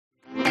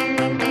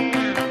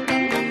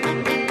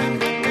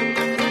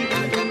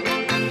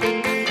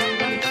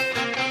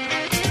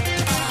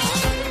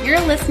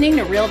You're listening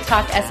to Real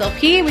Talk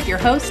SLP with your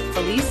host,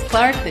 Felice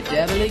Clark, the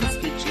Dabbling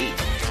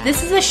Speechy.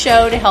 This is a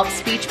show to help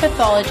speech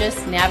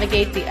pathologists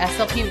navigate the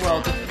SLP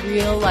world with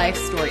real-life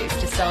stories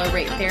to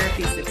celebrate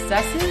therapy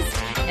successes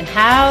and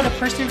how to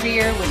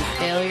persevere when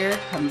failure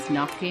comes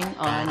knocking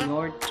on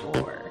your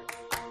door.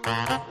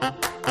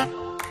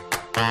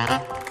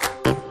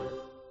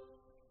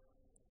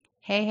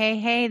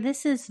 Hey,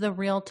 this is the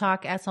Real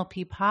Talk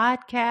SLP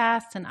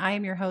podcast, and I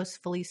am your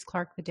host, Felice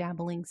Clark, the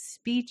Dabbling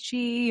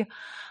Speechy.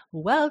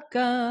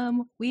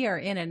 Welcome. We are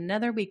in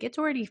another week. It's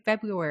already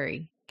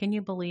February. Can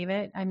you believe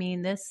it? I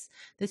mean, this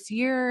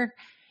year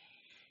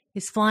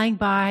is flying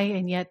by,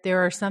 and yet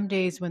there are some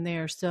days when they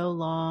are so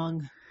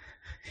long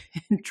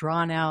and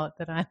drawn out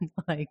that I'm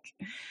like,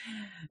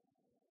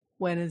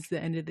 when is the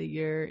end of the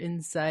year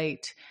in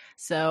sight?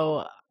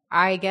 So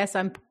I guess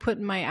I'm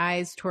putting my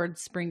eyes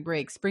towards spring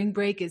break. Spring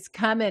break is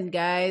coming,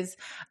 guys.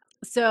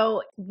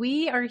 So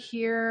we are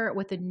here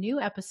with a new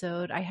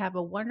episode. I have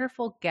a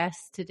wonderful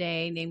guest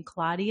today named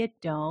Claudia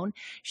Doan.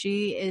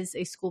 She is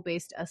a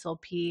school-based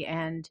SLP,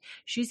 and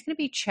she's going to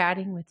be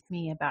chatting with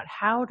me about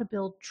how to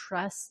build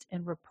trust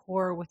and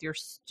rapport with your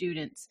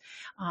students,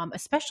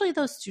 especially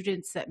those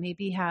students that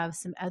maybe have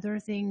some other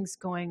things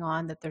going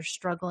on that they're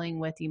struggling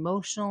with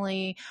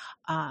emotionally.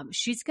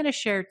 She's going to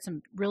share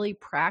some really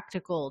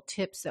practical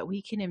tips that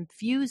we can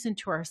infuse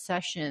into our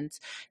sessions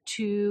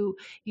to,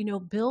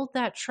 build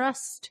that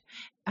trust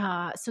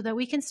so that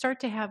we can start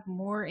to have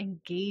more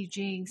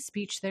engaging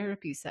speech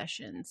therapy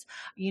sessions.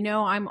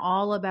 I'm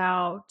all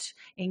about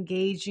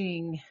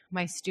engaging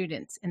my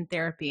students in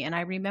therapy. And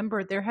I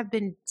remember there have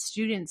been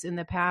students in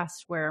the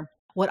past where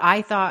what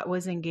I thought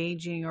was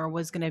engaging or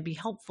was going to be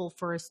helpful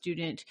for a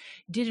student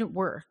didn't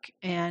work.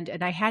 And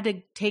I had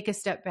to take a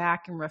step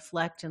back and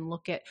reflect and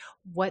look at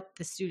what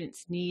the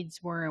students'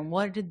 needs were and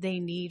what did they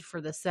need for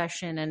the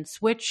session and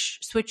switch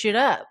it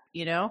up,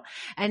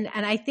 And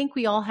I think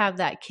we all have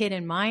that kid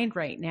in mind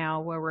right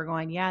now where we're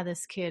going, yeah,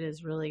 this kid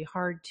is really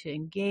hard to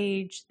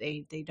engage.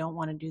 They don't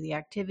want to do the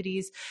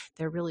activities.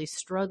 They're really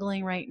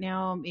struggling right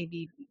now,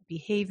 maybe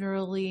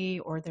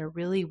behaviorally, or they're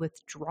really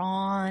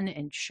withdrawn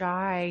and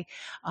shy,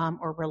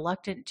 or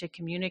reluctant to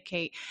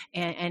communicate.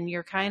 And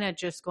you're kind of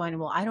just going,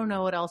 well, I don't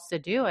know what else to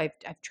do.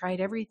 I've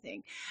tried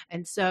everything.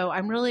 And so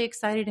I'm really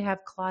excited to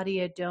have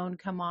Claudia Doan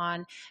come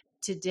on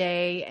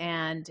today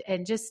and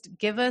just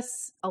give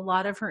us a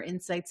lot of her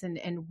insights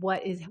and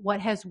what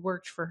has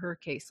worked for her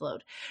caseload.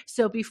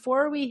 So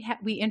before we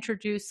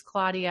introduce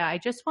Claudia, I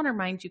just want to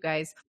remind you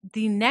guys,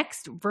 the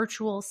next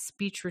virtual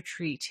speech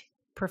retreat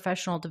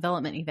professional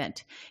development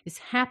event is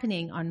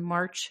happening on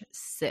March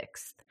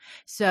 6th.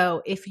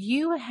 So if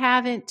you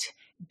haven't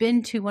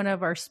been to one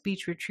of our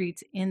speech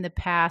retreats in the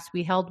past,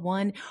 we held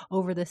one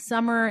over the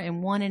summer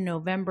and one in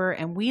November,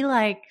 and we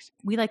like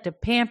to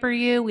pamper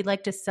you. We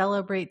like to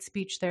celebrate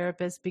speech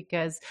therapists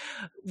because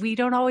we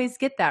don't always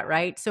get that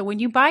right. So when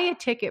you buy a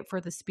ticket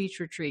for the speech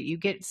retreat, you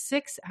get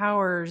 6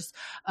 hours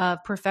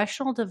of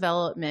professional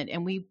development,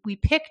 and we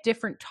pick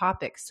different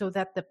topics so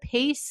that the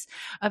pace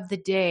of the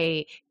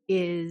day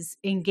is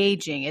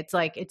engaging.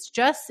 It's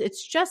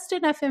just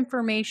enough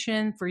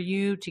information for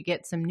you to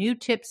get some new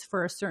tips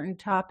for a certain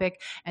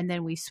topic. And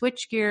then we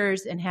switch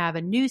gears and have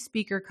a new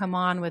speaker come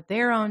on with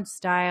their own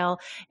style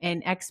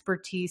and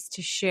expertise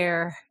to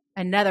share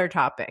another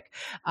topic.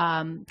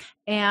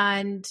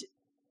 And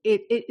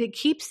it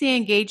keeps the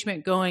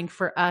engagement going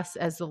for us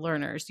as the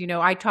learners.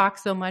 I talk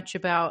so much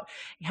about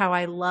how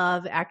I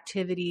love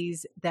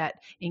activities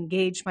that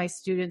engage my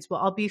students. Well,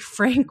 I'll be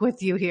frank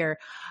with you here.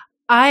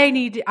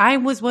 I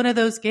was one of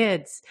those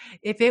kids.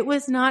 If it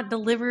was not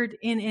delivered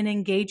in an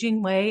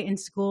engaging way in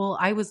school,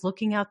 I was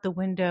looking out the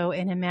window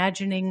and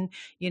imagining,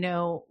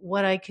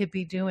 what I could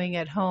be doing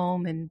at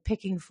home and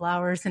picking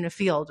flowers in a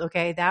field.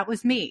 Okay. That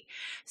was me.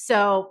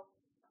 So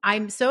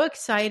I'm so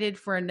excited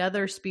for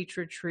another speech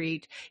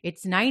retreat.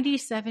 It's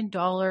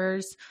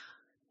 $97.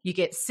 You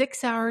get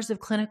 6 hours of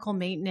clinical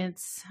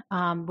maintenance,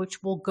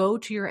 which will go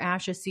to your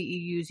ASHA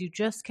CEUs. You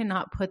just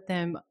cannot put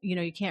them,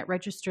 you can't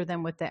register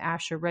them with the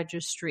ASHA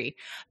registry.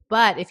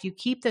 But if you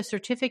keep the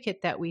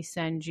certificate that we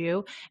send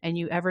you and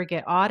you ever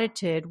get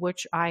audited,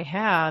 which I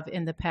have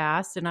in the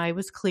past, and I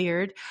was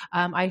cleared,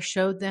 I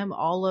showed them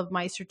all of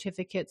my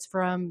certificates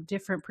from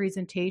different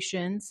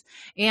presentations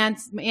and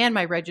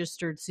my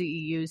registered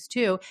CEUs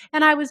too,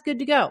 and I was good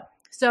to go.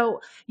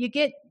 So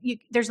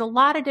there's a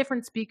lot of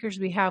different speakers.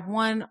 We have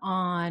one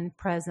on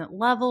present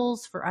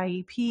levels for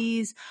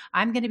IEPs.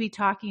 I'm going to be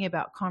talking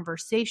about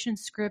conversation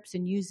scripts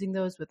and using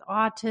those with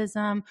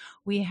autism.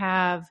 We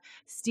have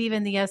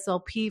Stephen, the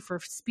SLP,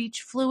 for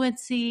speech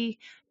fluency.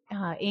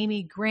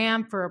 Amy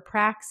Graham for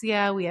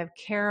apraxia. We have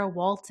Kara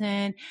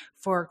Walton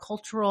for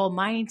cultural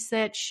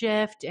mindset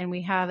shift. And we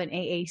have an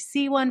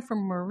AAC one from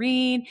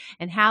Marine.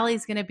 And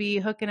Hallie's going to be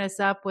hooking us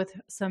up with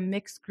some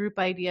mixed group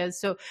ideas.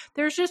 So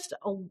there's just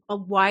a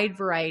wide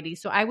variety.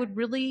 So I would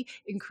really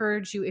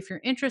encourage you, if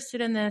you're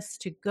interested in this,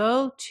 to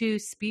go to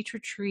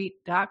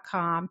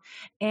speechretreat.com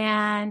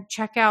and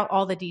check out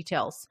all the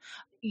details.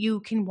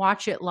 you can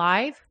watch it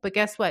live. But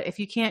guess what? If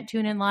you can't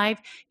tune in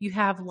live, you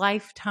have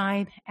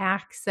lifetime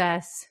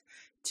access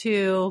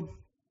to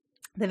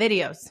the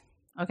videos.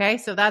 Okay.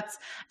 So that's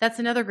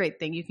another great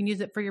thing. You can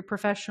use it for your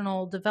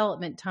professional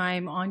development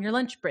time on your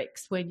lunch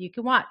breaks when you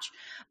can watch.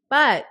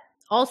 But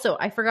also,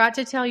 I forgot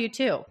to tell you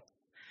too,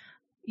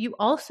 you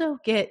also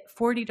get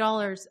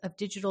 $40 of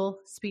digital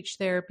speech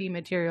therapy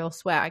material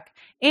swag.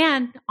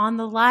 And on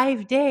the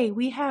live day,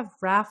 we have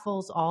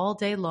raffles all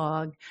day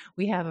long.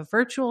 We have a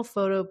virtual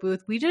photo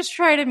booth. We just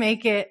try to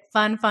make it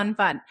fun, fun,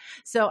 fun.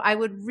 So I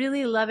would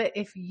really love it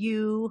if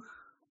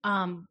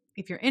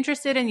if you're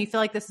interested and you feel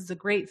like this is a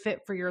great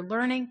fit for your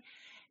learning,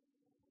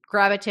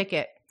 grab a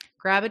ticket.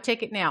 Grab a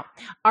ticket now.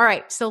 All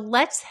right. So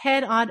let's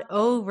head on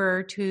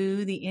over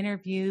to the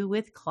interview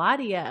with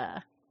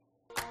Claudia.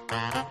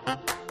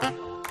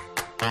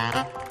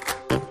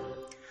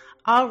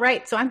 All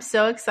right. So I'm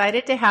so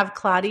excited to have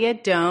Claudia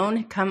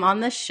Doan come on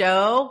the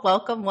show.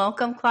 Welcome,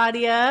 welcome,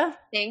 Claudia.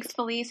 Thanks,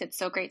 Felice. It's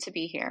so great to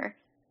be here.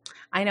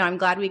 I know. I'm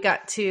glad we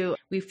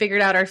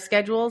figured out our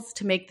schedules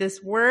to make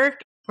this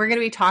work. We're going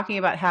to be talking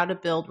about how to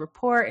build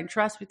rapport and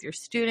trust with your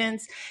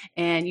students.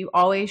 And you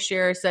always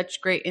share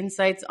such great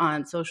insights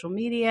on social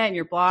media and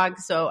your blog.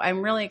 So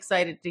I'm really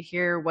excited to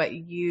hear what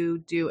you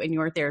do in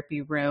your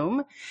therapy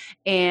room.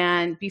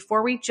 And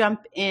before we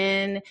jump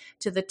in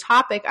to the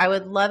topic, I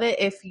would love it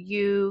if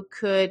you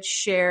could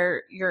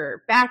share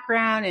your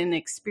background and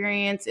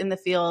experience in the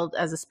field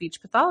as a speech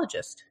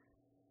pathologist.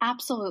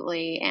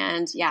 Absolutely.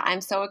 And yeah, I'm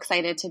so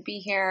excited to be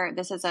here.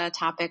 This is a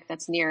topic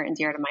that's near and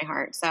dear to my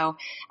heart. So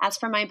as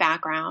for my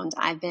background,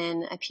 I've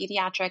been a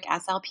pediatric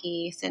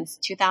SLP since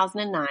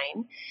 2009.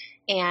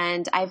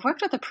 And I've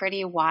worked with a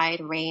pretty wide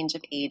range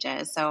of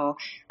ages. So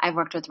I've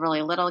worked with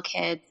really little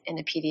kids in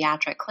a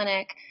pediatric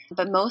clinic,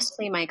 but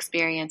mostly my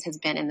experience has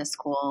been in the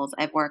schools.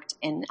 I've worked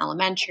in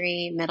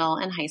elementary, middle,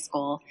 and high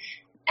school.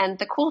 And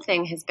the cool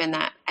thing has been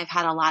that I've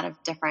had a lot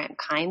of different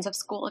kinds of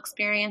school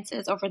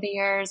experiences over the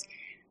years.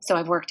 So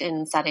I've worked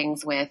in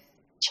settings with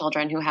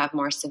children who have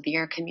more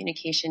severe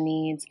communication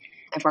needs.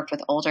 I've worked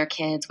with older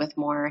kids with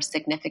more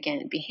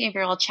significant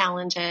behavioral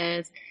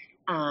challenges.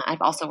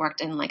 I've also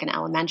worked in like an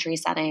elementary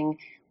setting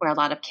where a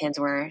lot of kids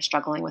were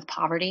struggling with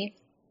poverty.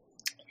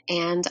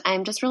 And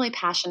I'm just really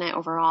passionate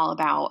overall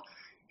about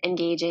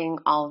engaging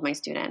all of my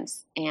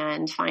students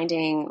and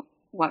finding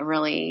what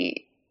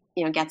really,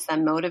 gets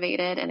them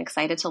motivated and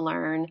excited to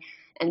learn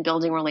and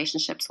building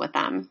relationships with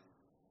them.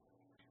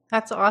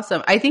 That's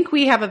awesome. I think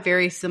we have a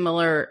very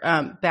similar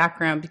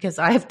background because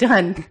I've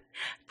done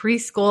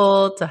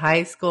preschool to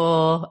high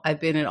school.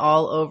 I've been in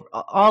all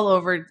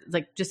over,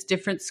 like just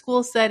different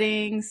school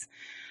settings,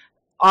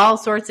 all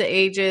sorts of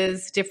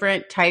ages,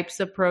 different types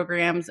of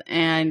programs.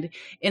 And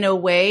in a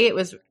way it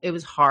was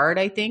hard.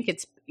 I think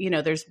it's,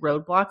 there's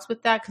roadblocks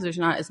with that because there's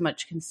not as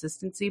much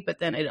consistency, but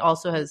then it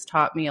also has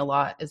taught me a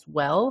lot as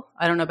well.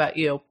 I don't know about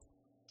you.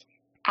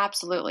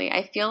 Absolutely.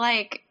 I feel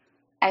like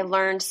I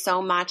learned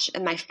so much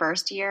in my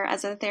first year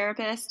as a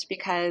therapist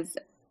because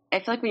I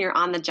feel like when you're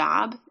on the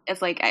job, it's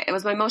like it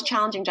was my most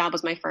challenging job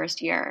was my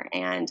first year.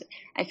 And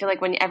I feel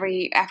like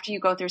after you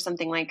go through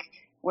something like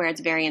where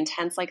it's very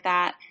intense like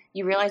that,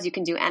 you realize you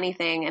can do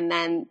anything. And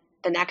then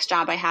the next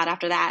job I had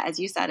after that, as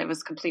you said, it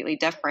was completely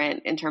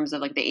different in terms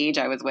of like the age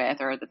I was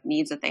with or the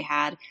needs that they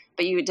had.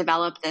 But you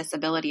develop this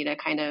ability to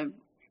kind of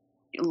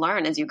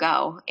learn as you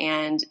go,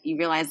 and you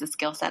realize the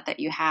skill set that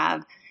you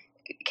have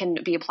can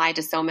be applied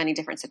to so many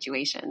different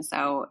situations.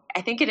 So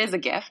I think it is a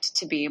gift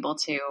to be able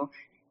to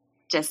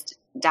just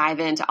dive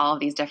into all of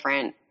these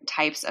different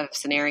types of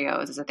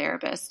scenarios as a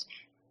therapist.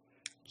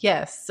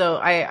 Yes. So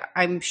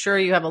I'm sure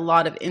you have a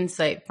lot of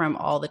insight from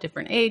all the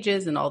different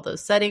ages and all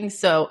those settings.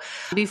 So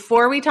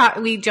before we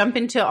jump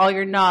into all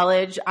your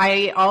knowledge,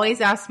 I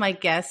always ask my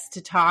guests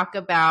to talk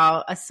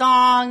about a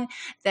song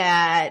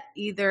that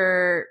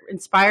either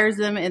inspires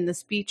them in the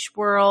speech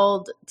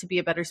world to be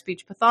a better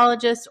speech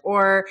pathologist,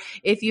 or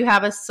if you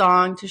have a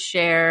song to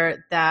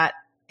share that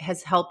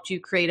has helped you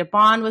create a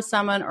bond with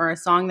someone, or a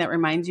song that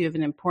reminds you of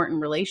an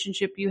important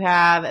relationship you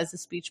have as a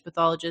speech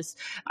pathologist.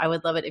 I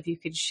would love it if you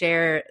could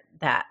share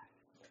that.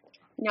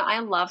 I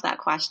love that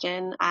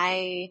question.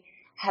 I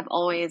have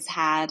always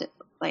had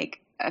like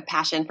a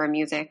passion for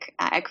music.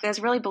 I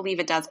just really believe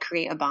it does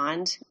create a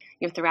bond.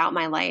 Throughout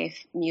my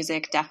life,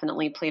 music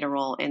definitely played a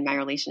role in my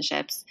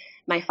relationships.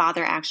 My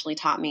father actually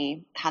taught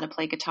me how to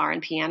play guitar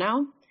and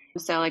piano.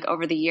 So like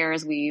over the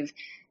years, we've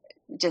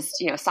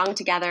just, sung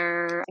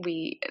together.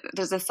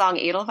 There's a song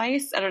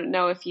Edelweiss. I don't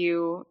know if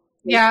you.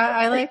 Yeah,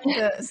 I like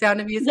the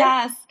sound of music.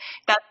 Yes.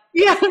 That's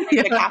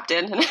the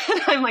captain. And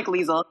I'm like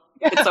Liesel.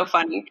 It's so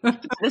funny. To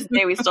this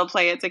day, we still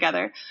play it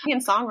together. I'm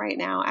in song right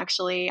now,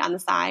 actually, on the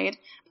side.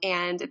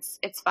 And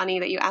it's funny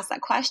that you asked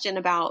that question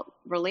about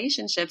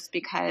relationships,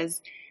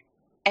 because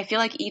I feel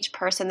like each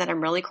person that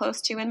I'm really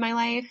close to in my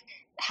life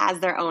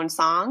has their own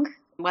song,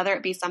 whether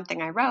it be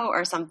something I wrote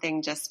or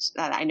something just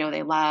that I know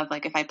they love.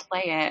 Like if I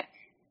play it,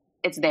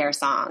 it's their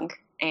song.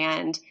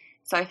 And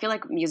so I feel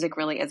like music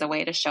really is a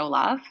way to show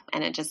love,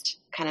 and it just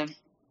kind of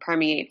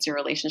permeates your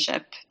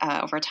relationship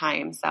over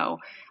time. So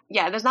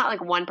yeah, there's not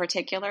like one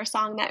particular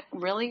song that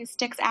really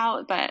sticks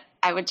out, but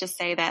I would just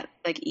say that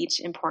like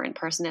each important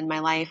person in my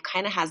life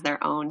kind of has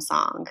their own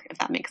song, if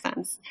that makes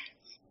sense.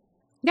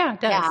 Yeah, it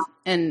does. Yeah,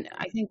 And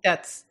I think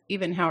that's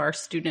even how our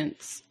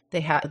students,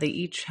 they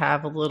each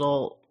have a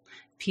little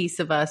piece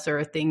of us or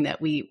a thing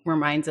that we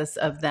reminds us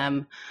of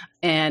them.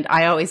 And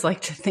I always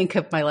like to think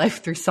of my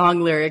life through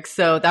song lyrics.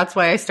 So that's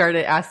why I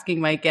started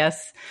asking my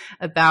guests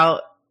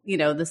about,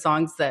 the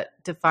songs that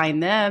define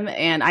them.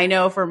 And I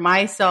know for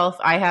myself,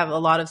 I have a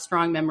lot of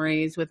strong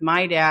memories with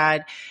my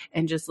dad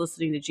and just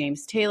listening to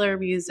James Taylor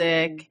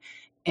music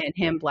and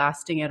him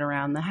blasting it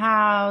around the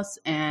house.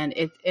 And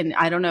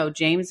I don't know,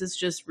 James is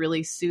just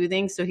really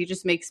soothing. So he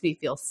just makes me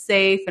feel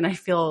safe, and I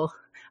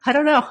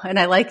don't know. And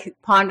I like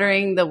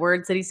pondering the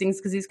words that he sings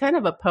because he's kind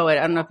of a poet.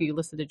 I don't know if you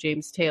listen to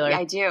James Taylor. yeah,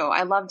 I do.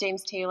 I love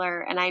James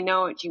Taylor, and I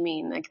know what you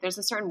mean. Like, there's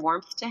a certain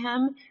warmth to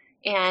him,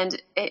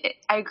 and I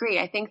agree.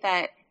 I think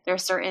that there are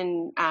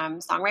certain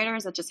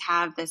songwriters that just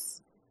have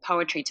this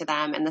poetry to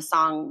them, and the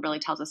song really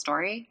tells a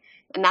story.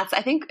 And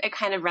I think it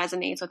kind of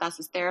resonates with us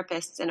as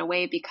therapists in a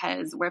way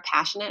because we're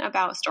passionate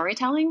about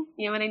storytelling.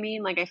 You know what I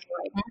mean? Like, I feel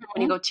like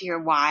when you go to your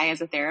why as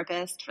a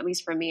therapist, at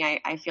least for me,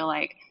 I feel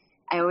like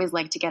I always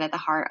like to get at the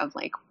heart of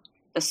like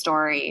the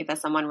story that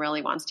someone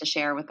really wants to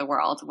share with the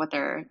world, what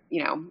they're,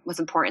 what's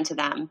important to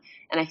them.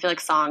 And I feel like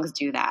songs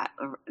do that.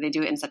 They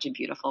do it in such a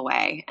beautiful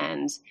way.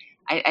 And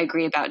I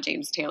agree about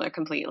James Taylor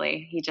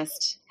completely. He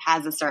just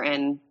has a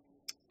certain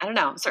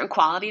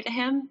quality to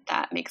him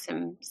that makes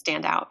him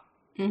stand out.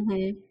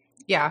 Mm-hmm.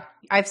 Yeah.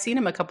 I've seen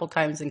him a couple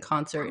times in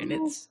concert, and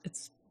it's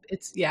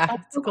it's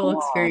a cool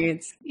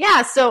experience.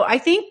 Yeah. So I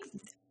think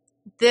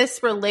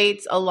this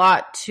relates a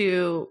lot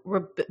to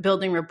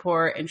building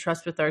rapport and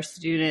trust with our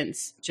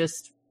students,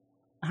 just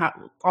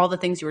all the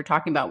things you were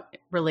talking about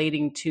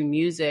relating to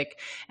music.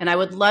 And I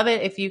would love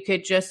it if you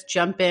could just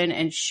jump in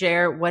and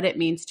share what it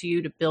means to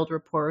you to build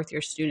rapport with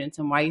your students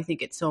and why you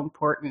think it's so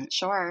important.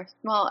 Sure.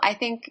 Well, I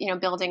think,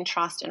 building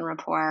trust and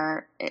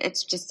rapport,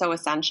 it's just so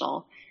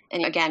essential.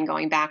 And again,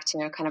 going back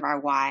to kind of our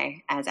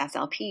why as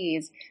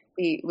SLPs,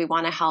 we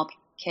want to help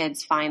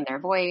kids find their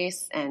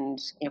voice and,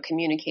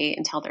 communicate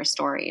and tell their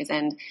stories.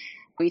 And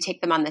we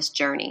take them on this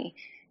journey.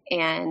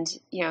 And,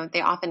 they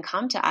often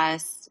come to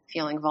us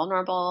feeling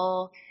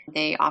vulnerable.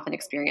 They often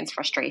experience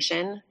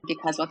frustration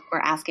because what we're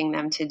asking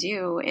them to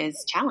do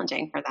is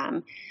challenging for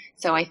them.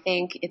 So I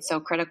think it's so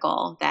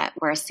critical that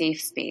we're a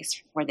safe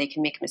space where they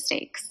can make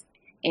mistakes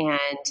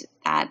and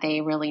that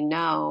they really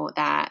know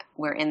that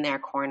we're in their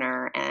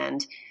corner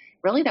and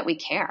really that we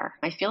care.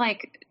 I feel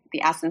like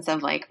the essence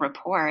of like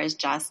rapport is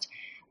just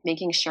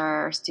making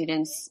sure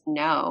students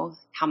know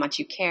how much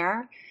you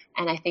care.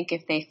 And I think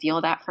if they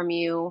feel that from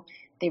you,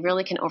 they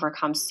really can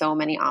overcome so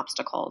many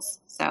obstacles.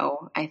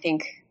 So I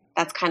think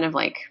that's kind of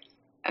like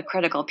a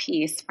critical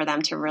piece for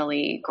them to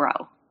really grow.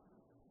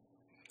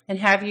 And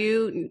have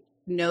you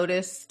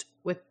noticed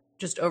with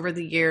just over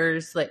the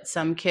years, like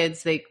some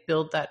kids, they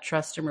build that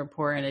trust and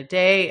rapport in a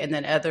day, and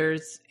then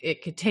others,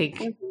 it could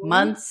take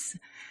months,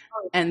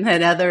 and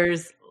then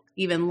others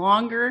even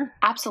longer?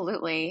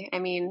 Absolutely. I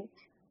mean,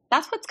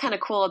 that's what's kind of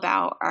cool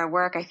about our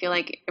work. I feel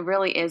like it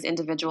really is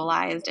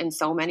individualized in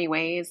so many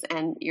ways,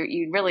 and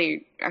you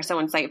really are so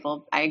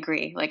insightful. I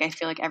agree. Like, I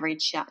feel like every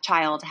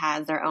child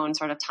has their own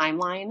sort of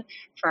timeline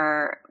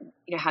for,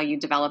 how you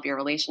develop your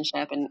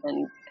relationship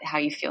and how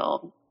you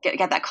feel,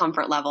 get that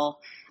comfort level.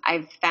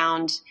 I've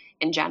found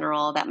in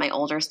general that my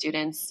older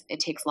students, it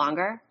takes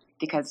longer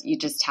because you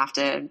just have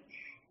to,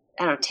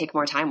 take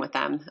more time with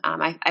them.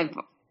 I've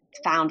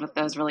found with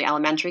those really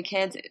elementary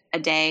kids, a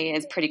day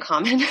is pretty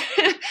common.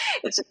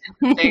 It's just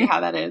interesting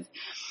how that is.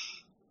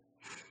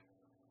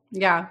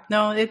 Yeah,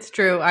 no, it's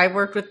true. I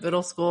worked with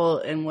middle school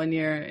and 1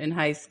 year in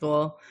high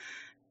school,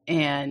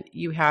 and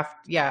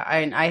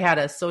I had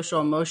a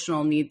social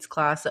emotional needs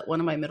class at one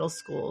of my middle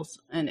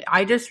schools. And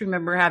I just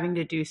remember having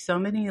to do so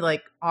many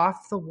like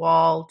off the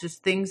wall,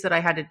 just things that I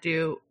had to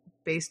do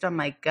based on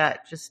my gut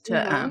just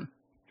to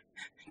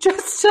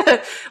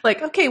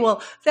like, okay,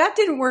 well, that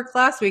didn't work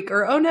last week,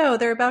 or, oh no,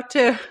 they're about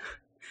to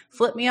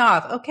flip me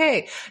off.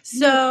 Okay.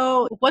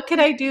 So what can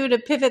I do to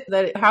pivot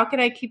that? How can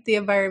I keep the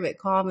environment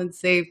calm and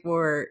safe?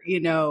 Or,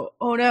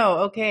 oh no,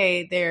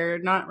 okay, they're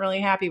not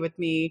really happy with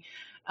me.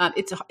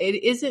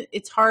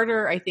 It's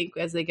harder, I think,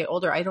 as they get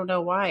older. I don't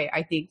know why.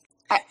 I think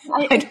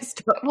I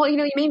just don't. Well,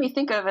 you made me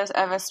think of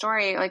a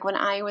story. Like when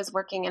I was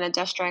working in a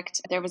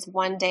district, there was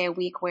one day a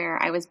week where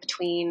I was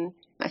between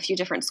a few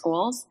different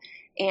schools.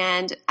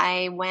 And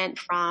I went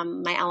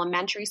from my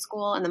elementary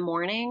school in the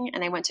morning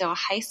and I went to a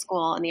high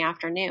school in the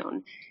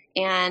afternoon.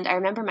 And I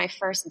remember my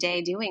first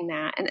day doing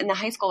that. And the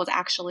high school was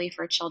actually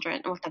for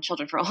children, or not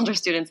children, for older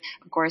students,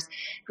 of course,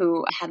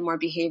 who had more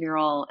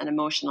behavioral and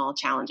emotional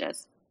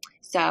challenges.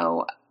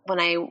 So when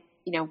I,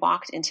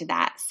 walked into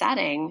that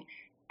setting,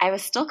 I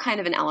was still kind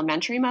of in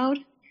elementary mode.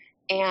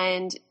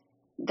 And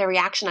the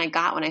reaction I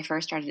got when I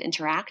first started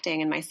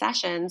interacting in my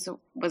sessions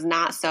was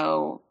not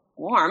so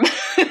warm.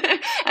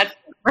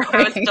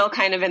 I was still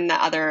kind of in the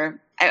other,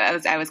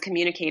 I was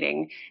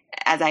communicating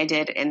as I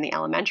did in the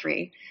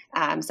elementary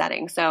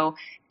setting. So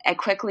I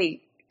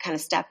quickly kind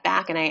of stepped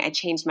back and I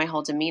changed my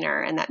whole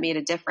demeanor, and that made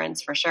a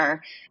difference for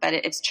sure. But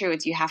it's true.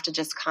 You have to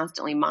just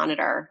constantly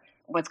monitor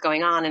what's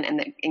going on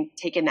and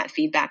take in that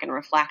feedback and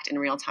reflect in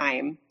real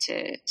time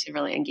to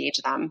really engage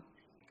them.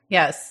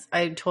 Yes,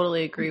 I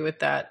totally agree with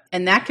that.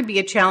 And that could be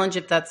a challenge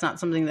if that's not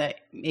something that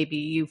maybe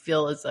you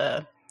feel is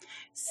a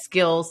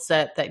skill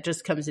set that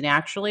just comes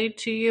naturally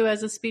to you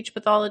as a speech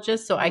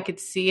pathologist. So I could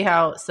see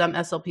how some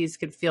SLPs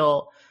could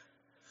feel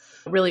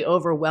really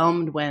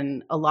overwhelmed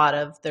when a lot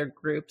of their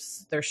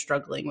groups, they're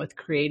struggling with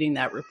creating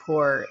that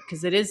rapport,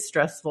 because it is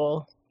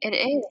stressful. It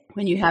is.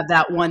 When you have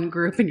that one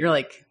group and you're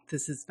like,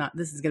 this is going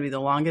to be the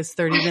longest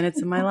 30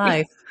 minutes of my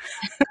life.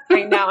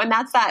 I know. And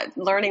that's that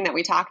learning that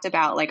we talked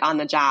about, like on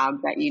the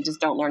job, that you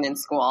just don't learn in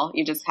school.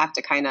 You just have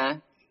to kind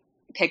of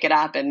pick it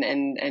up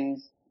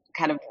and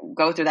kind of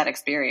go through that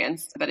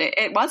experience. But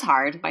it was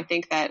hard. I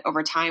think that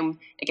over time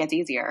it gets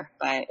easier,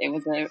 but it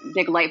was a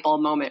big light bulb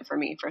moment for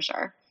me, for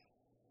sure.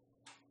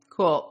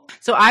 Cool.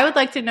 So I would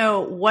like to know,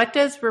 what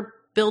does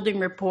building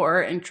rapport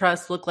and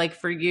trust look like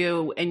for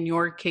you and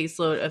your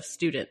caseload of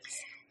students?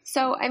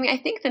 So, I mean, I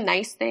think the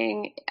nice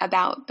thing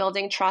about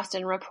building trust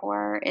and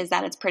rapport is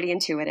that it's pretty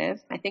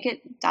intuitive. I think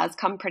it does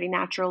come pretty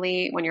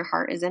naturally when your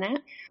heart is in it.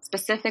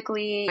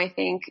 Specifically, I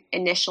think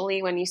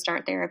initially when you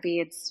start therapy,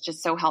 it's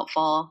just so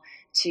helpful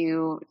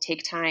to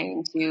take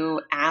time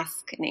to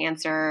ask and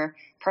answer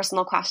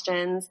personal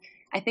questions.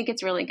 I think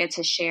it's really good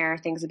to share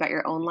things about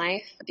your own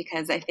life,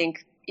 because I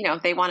think,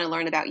 they want to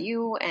learn about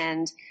you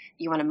and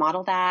you want to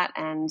model that,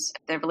 and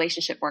the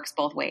relationship works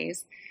both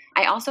ways.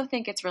 I also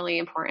think it's really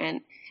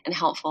important and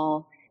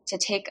helpful to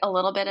take a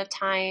little bit of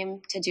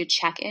time to do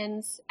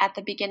check-ins at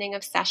the beginning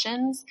of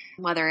sessions,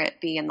 whether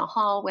it be in the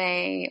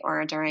hallway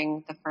or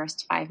during the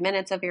first 5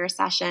 minutes of your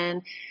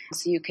session,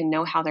 so you can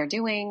know how they're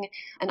doing,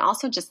 and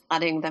also just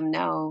letting them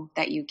know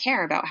that you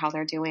care about how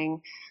they're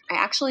doing. I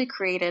actually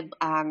created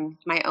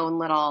my own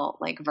little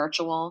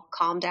virtual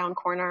calm down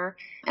corner,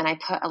 and I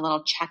put a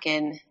little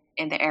check-in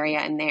in the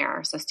area in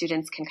there, so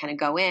students can kind of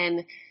go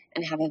in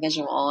and have a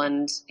visual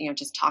and,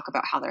 just talk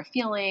about how they're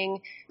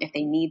feeling, if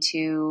they need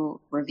to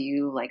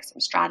review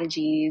some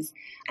strategies.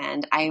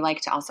 And I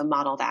like to also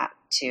model that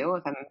too,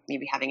 if I'm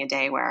maybe having a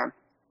day where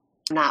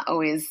I'm not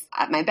always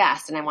at my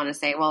best and I want to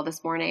say, well,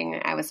 this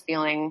morning I was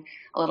feeling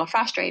a little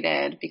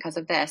frustrated because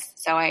of this.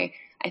 So I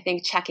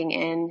think checking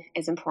in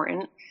is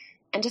important.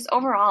 And just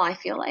overall, I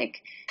feel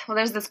like,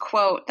 there's this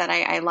quote that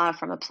I love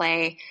from a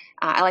play.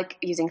 I like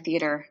using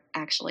theater,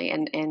 actually,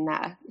 in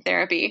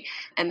therapy.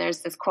 And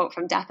there's this quote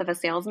from Death of a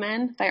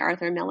Salesman by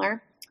Arthur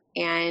Miller.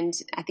 And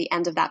at the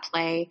end of that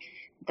play,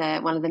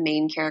 one of the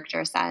main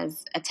characters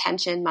says,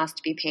 "Attention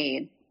must be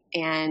paid."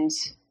 And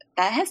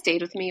that has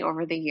stayed with me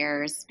over the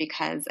years,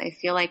 because I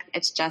feel like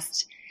it's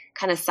just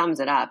kind of sums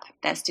it up,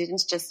 that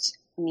students just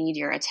need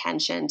your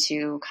attention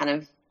to kind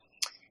of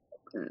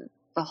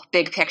the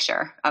big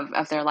picture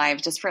of their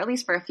lives, just for at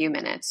least for a few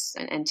minutes,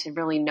 and to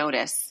really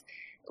notice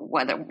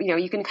whether,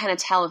 you can kind of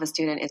tell if a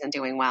student isn't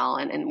doing well.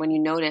 And when you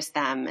notice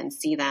them and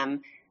see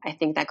them, I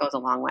think that goes a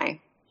long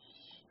way.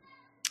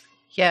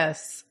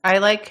 Yes. I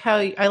like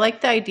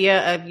the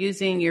idea of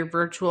using your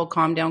virtual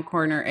calm down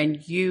corner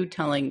and you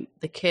telling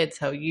the kids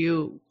how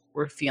you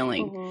were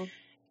feeling,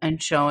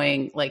 and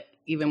showing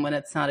even when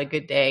it's not a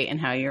good day and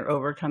how you're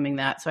overcoming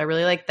that. So I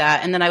really like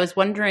that. And then I was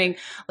wondering,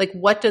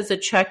 what does a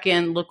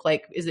check-in look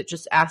like? Is it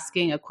just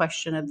asking a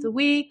question of the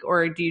week,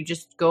 or do you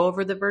just go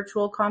over the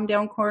virtual calm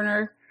down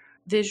corner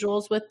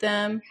visuals with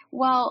them?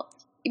 Well,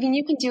 I mean,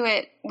 you can do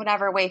it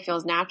whatever way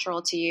feels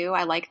natural to you.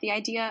 I like the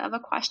idea of a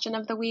question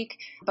of the week,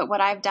 but what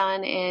I've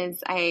done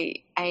is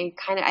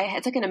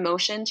it's like an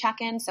emotion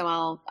check-in. So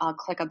I'll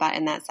click a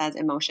button that says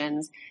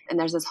emotions, and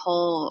there's this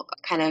whole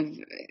kind of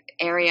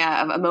area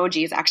of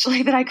emojis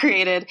actually that I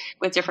created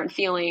with different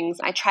feelings.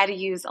 I try to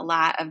use a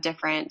lot of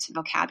different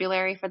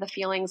vocabulary for the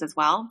feelings as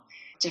well,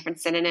 different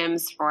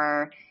synonyms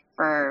for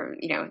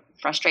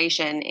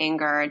frustration,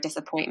 anger,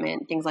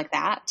 disappointment, things like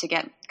that, to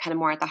get kind of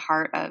more at the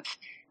heart of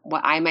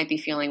what I might be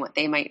feeling, what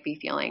they might be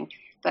feeling.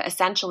 But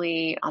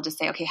essentially, I'll just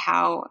say, okay,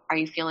 how are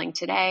you feeling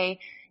today?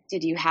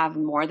 Did you have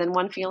more than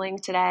one feeling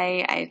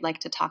today? I like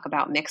to talk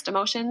about mixed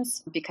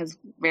emotions, because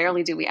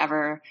rarely do we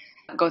ever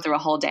go through a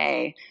whole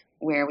day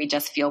where we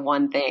just feel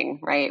one thing,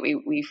 right?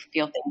 We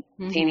feel things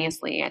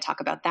simultaneously. I talk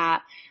about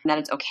that, and that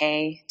it's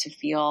okay to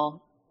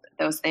feel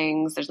those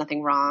things. There's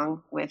nothing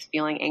wrong with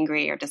feeling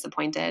angry or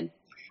disappointed.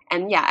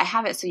 And yeah, I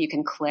have it so you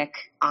can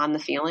click on the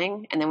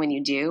feeling, and then when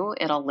you do,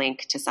 it'll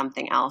link to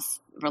something else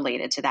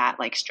related to that,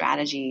 like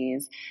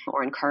strategies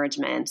or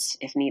encouragement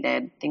if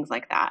needed, things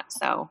like that.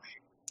 So,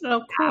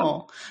 oh,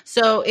 cool.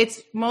 So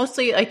it's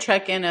mostly a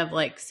check-in of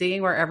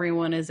seeing where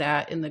everyone is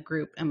at in the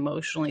group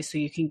emotionally, so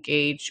you can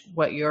gauge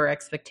what your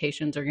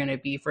expectations are going to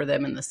be for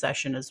them in the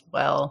session as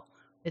well.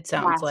 It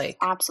sounds like.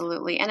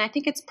 Absolutely. And I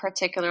think it's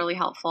particularly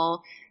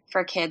helpful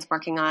for kids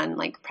working on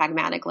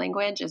pragmatic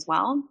language as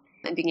well,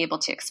 and being able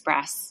to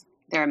express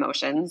their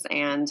emotions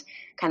and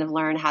kind of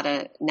learn how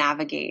to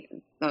navigate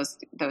those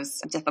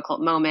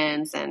difficult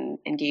moments and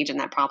engage in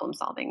that problem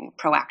solving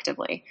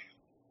proactively.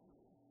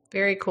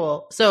 Very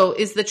cool. So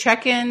is the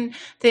check-in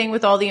thing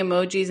with all the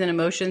emojis and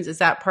emotions, is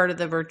that part of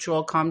the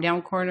virtual Calm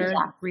Down Corner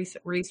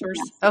resource?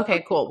 Yes.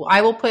 Okay, cool. Well,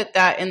 I will put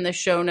that in the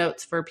show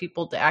notes for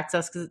people to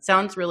access because it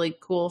sounds really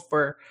cool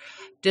for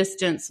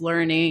distance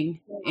learning.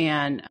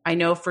 And I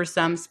know for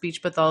some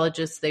speech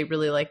pathologists, they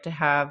really like to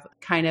have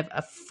kind of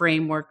a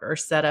framework or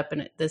setup.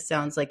 And this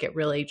sounds like it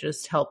really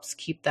just helps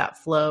keep that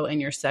flow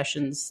and your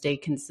sessions stay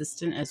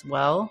consistent as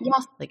well.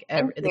 Yes, like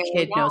the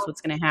kid knows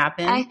what's going to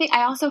happen. And I think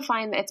I also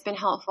find that it's been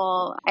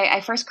helpful. I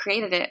first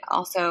created it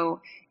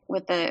also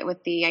with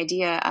the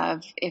idea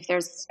of if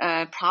there's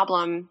a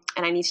problem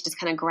and I need to just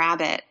kind of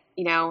grab it,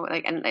 you know,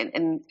 like,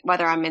 and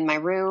whether I'm in my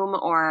room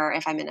or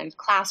if I'm in a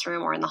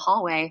classroom or in the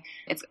hallway,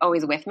 it's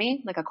always with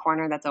me, like a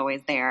corner that's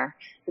always there,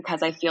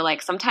 because I feel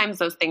like sometimes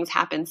those things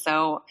happen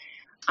so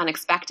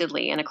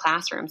unexpectedly in a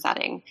classroom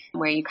setting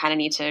where you kind of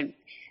need to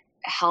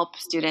help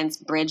students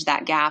bridge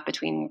that gap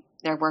between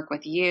their work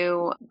with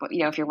you. But,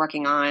 you know, if you're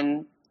working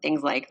on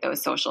things like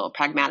those social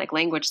pragmatic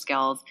language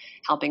skills,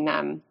 helping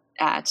them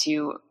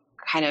to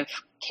kind of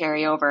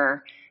carry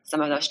over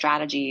some of those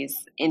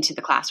strategies into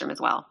the classroom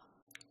as well.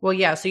 Well,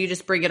 yeah. So you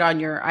just bring it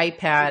on your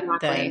iPad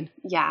then.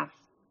 Yeah.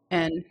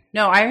 And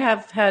no, I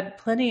have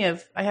plenty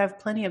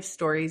of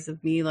stories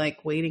of me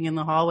like waiting in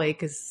the hallway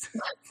because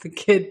the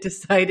kid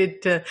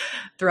decided to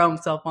throw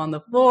himself on the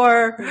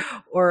floor,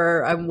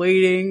 or I'm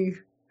waiting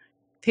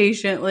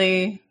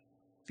patiently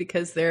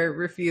because they're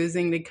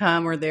refusing to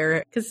come, or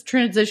because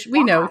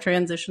we know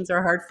transitions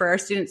are hard for our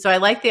students. So I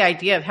like the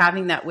idea of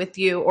having that with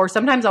you, or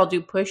sometimes I'll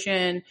do push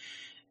in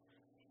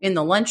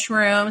the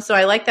lunchroom. So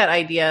I like that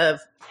idea of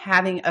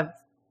having a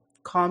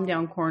calm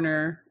down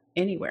corner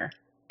anywhere.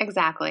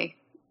 Exactly.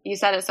 You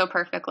said it so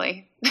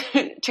perfectly.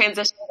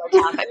 Transitions are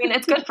tough. I mean,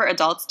 it's good for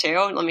adults too.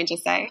 Let me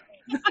just say.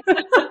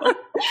 Well,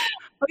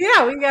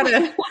 yeah,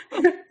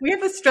 we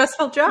have a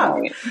stressful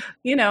job, right.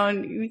 You know,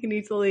 and we can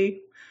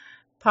easily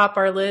pop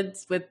our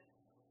lids with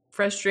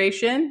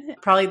frustration.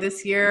 Probably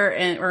this year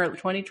or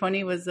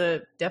 2020 was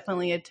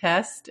definitely a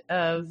test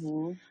of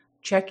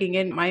checking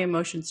in. My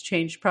emotions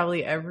changed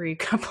probably every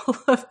couple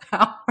of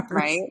hours.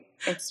 Right.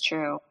 It's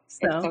true. It's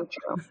so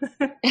true.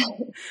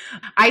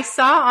 I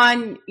saw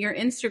on your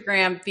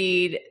Instagram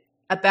feed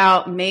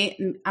about I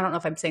don't know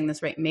if I'm saying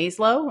this right,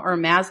 Maslow?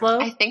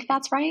 I think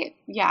that's right.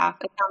 Yeah,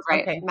 that sounds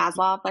right. Okay.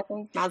 Maslow's.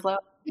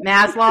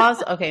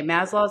 Okay.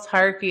 Maslow's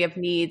hierarchy of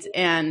needs.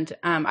 And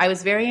I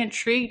was very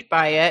intrigued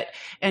by it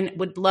and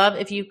would love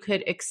if you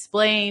could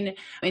explain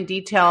in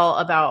detail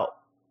about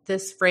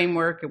this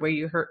framework, where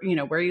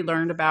you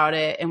learned about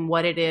it and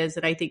what it is.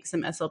 And I think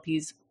some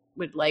SLPs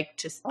would like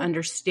to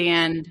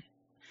understand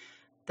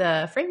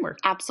the framework.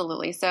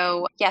 Absolutely.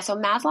 So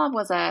Maslow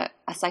was a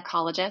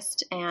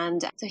psychologist,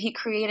 and so he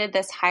created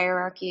this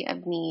hierarchy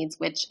of needs,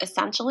 which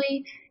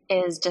essentially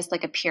is just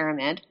like a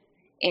pyramid,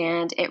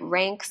 and it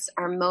ranks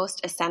our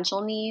most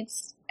essential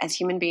needs as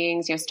human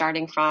beings, you know,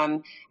 starting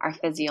from our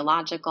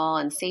physiological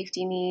and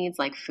safety needs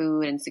like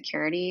food and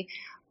security,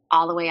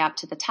 all the way up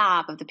to the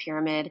top of the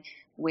pyramid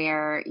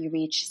where you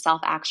reach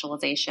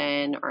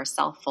self-actualization or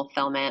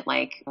self-fulfillment,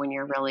 like when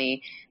you're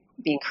really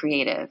being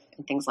creative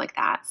and things like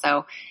that.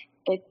 So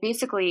it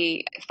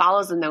basically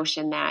follows the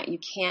notion that you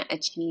can't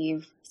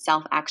achieve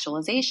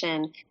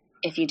self-actualization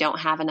if you don't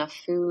have enough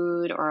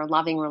food or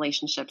loving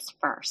relationships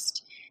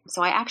first.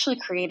 So I actually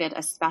created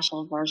a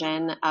special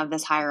version of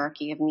this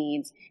hierarchy of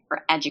needs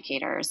for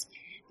educators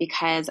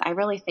because I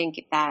really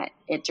think that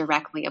it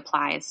directly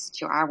applies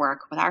to our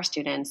work with our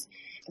students.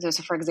 So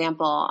for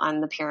example, on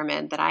the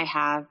pyramid that I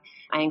have,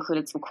 I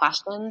included some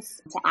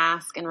questions to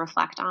ask and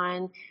reflect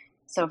on.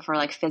 So for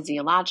like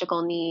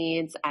physiological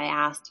needs, I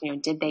asked, you know,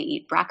 did they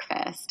eat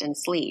breakfast and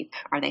sleep?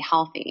 Are they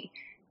healthy?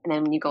 And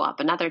then when you go up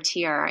another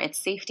tier,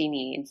 it's safety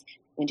needs.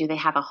 And do they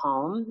have a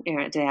home?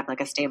 Or do they have like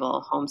a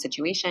stable home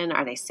situation?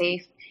 Are they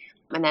safe?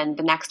 And then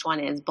the next one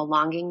is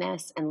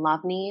belongingness and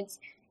love needs.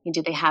 And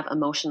do they have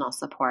emotional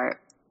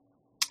support?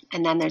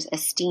 And then there's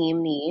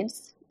esteem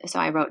needs. So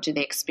I wrote, do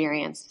they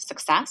experience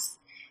success?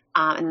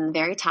 And the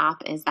very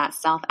top is that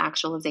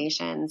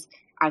self-actualizations.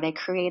 Are they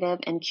creative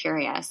and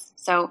curious?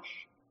 So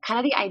kind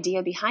of the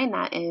idea behind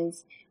that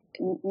is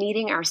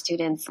meeting our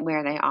students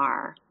where they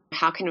are.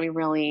 How can we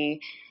really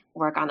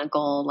work on a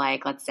goal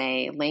like, let's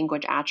say,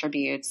 language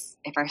attributes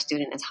if our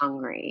student is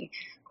hungry?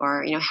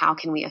 Or, you know, how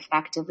can we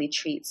effectively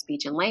treat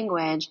speech and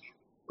language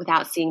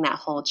without seeing that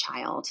whole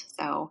child?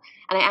 So,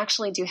 and I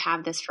actually do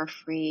have this for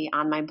free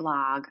on my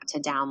blog to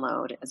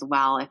download as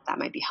well, if that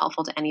might be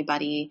helpful to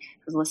anybody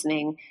who's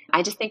listening.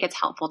 I just think it's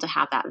helpful to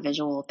have that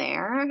visual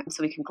there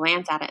so we can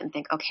glance at it and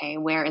think, okay,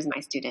 where is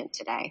my student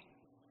today?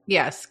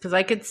 Yes, because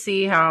I could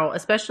see how,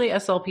 especially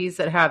SLPs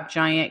that have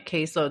giant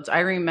caseloads,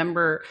 I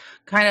remember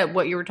kind of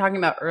what you were talking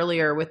about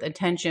earlier with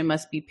attention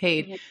must be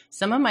paid. Mm-hmm.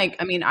 Some of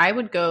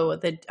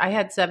I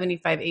had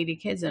 75, 80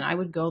 kids, and I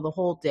would go the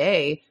whole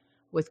day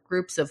with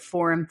groups of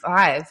 4 and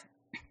 5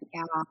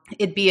 Yeah.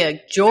 It'd be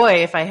a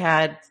joy if I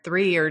had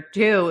 3 or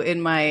 2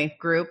 in my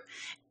group.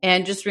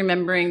 And just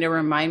remembering to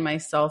remind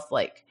myself,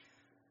 like,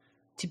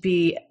 to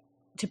be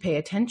to pay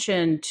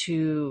attention,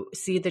 to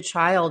see the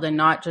child and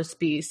not just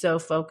be so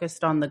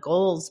focused on the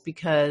goals,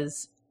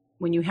 because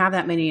when you have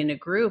that many in a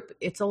group,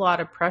 it's a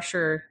lot of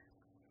pressure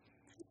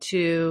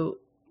to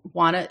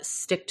want to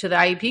stick to the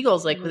IEP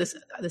goals. Like, this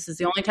is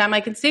the only time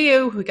I can see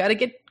you. We got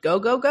to go,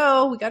 go,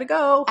 go. We got to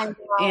go. I know.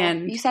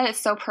 And You said it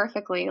so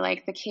perfectly.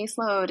 Like the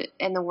caseload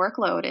and the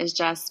workload is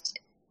just,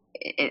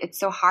 it's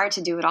so hard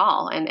to do it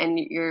all. And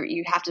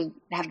you have to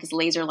have this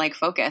laser like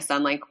focus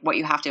on like what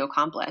you have to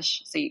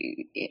accomplish. So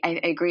I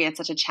agree. It's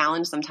such a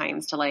challenge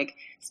sometimes to like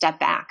step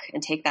back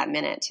and take that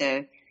minute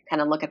to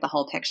kind of look at the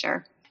whole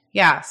picture.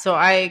 yeah, so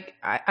I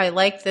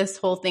like this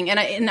whole thing.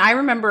 And I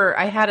remember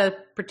I had a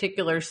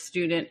particular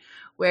student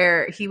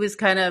where he was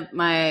kind of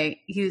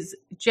he was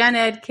gen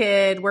ed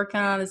kid working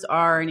on his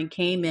R, and he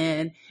came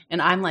in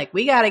and I'm like,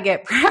 we got to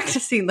get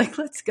practicing. Like,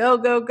 let's go,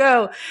 go,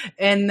 go.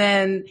 And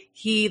then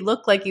he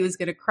looked like he was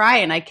going to cry,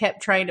 and I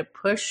kept trying to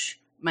push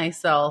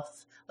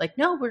myself like,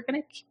 no, we're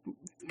going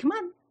to, come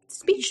on,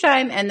 speech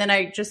time. And then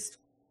I just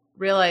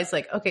realized,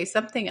 like, okay,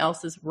 something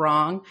else is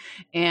wrong.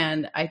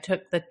 And I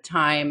took the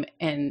time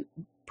and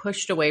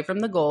pushed away from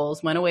the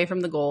goals, went away from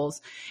the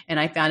goals, and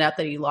I found out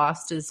that he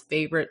lost his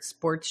favorite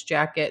sports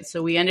jacket.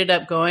 So we ended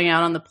up going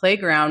out on the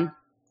playground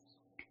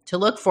to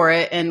look for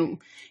it. And,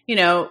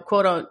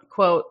 quote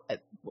unquote,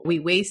 we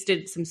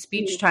wasted some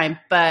speech time,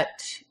 but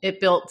it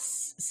built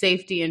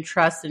safety and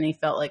trust. And he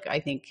felt like,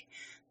 I think,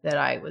 that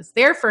I was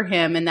there for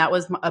him. And that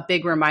was a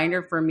big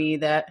reminder for me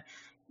that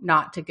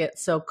not to get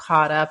so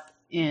caught up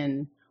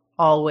in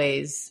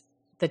always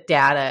the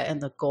data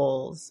and the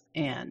goals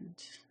and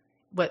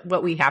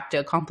what we have to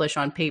accomplish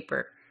on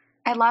paper.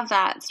 I love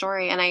that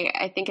story. And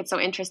I think it's so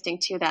interesting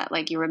too, that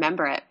like you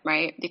remember it,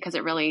 right? Because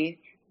it really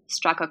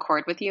struck a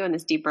chord with you in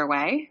this deeper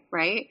way,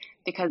 right?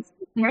 Because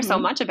you care so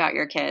much about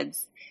your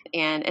kids,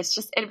 and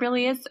it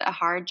really is a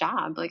hard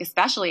job, like,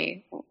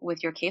 especially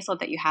with your caseload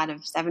that you had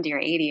of 70 or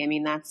 80. I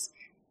mean, that's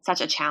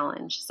such a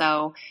challenge.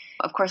 So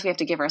of course we have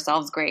to give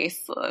ourselves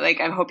grace. Like,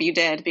 I hope you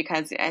did,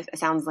 because it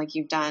sounds like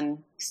you've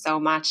done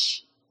so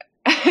much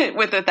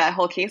with that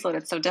whole caseload.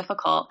 It's so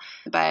difficult.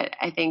 But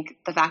I think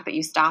the fact that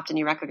you stopped and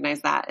you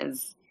recognize that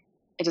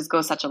it just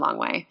goes such a long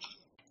way.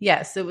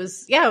 Yes, it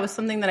was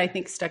something that I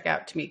think stuck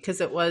out to me,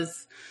 because it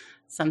was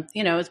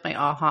it's my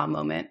aha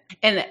moment.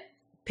 And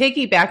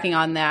piggybacking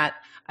on that,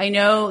 I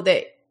know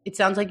that it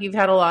sounds like you've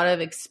had a lot of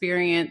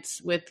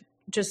experience with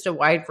just a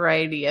wide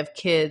variety of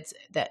kids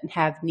that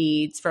have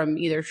needs, from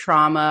either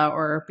trauma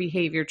or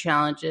behavior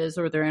challenges,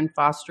 or they're in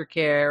foster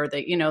care, or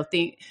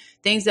they,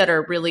 things that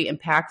are really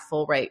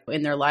impactful right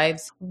in their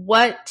lives.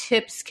 What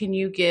tips can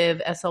you give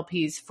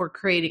SLPs for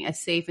creating a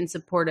safe and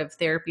supportive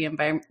therapy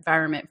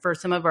environment for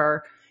some of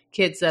our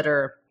kids that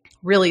are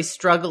really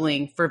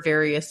struggling for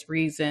various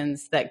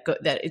reasons, that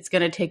it's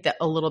going to take that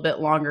a little bit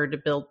longer to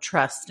build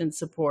trust and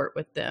support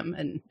with them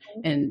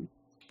and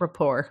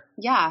rapport?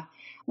 Yeah.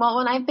 Well,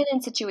 when I've been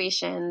in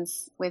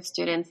situations with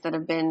students that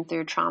have been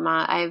through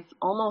trauma, I've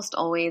almost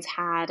always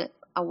had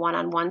a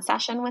one-on-one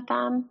session with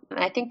them. And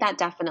I think that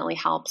definitely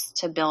helps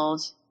to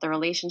build the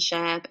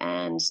relationship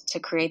and to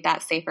create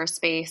that safer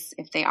space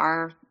if they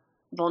are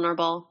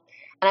vulnerable.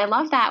 And I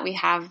love that we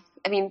have,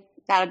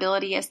 that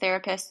ability as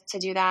therapists to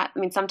do that.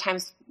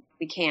 Sometimes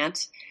we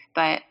can't,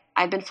 but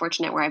I've been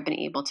fortunate where I've been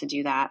able to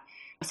do that.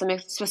 Some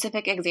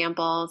specific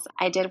examples: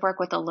 I did work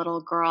with a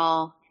little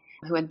girl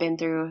who had been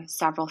through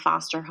several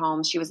foster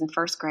homes. She was in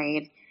first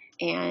grade.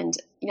 And,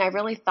 I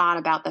really thought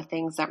about the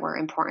things that were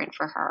important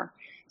for her.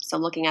 So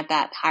looking at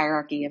that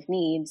hierarchy of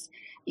needs,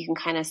 you can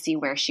kind of see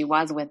where she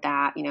was with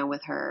that,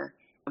 with her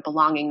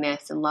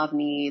belongingness and love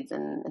needs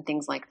and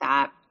things like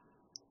that.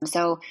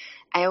 So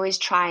I always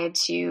tried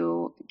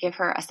to give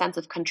her a sense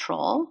of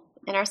control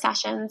in our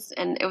sessions.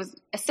 And it was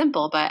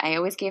simple, but I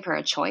always gave her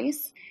a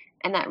choice.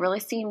 And that really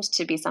seemed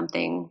to be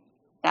something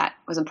that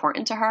was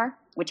important to her,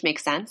 which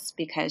makes sense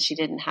because she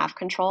didn't have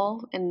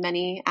control in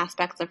many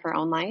aspects of her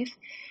own life.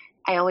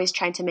 I always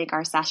tried to make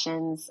our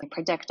sessions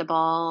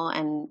predictable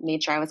and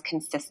made sure I was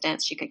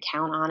consistent. She could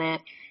count on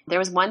it. There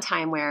was one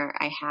time where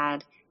I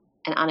had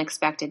an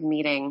unexpected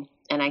meeting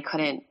and I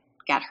couldn't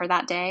get her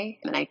that day,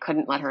 and I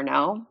couldn't let her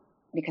know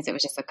because it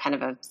was just a kind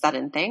of a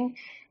sudden thing.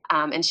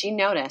 And she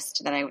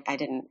noticed that I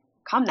didn't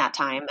come that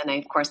time. And I,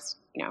 of course,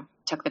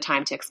 took the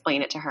time to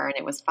explain it to her, and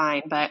it was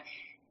fine. But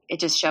it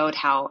just showed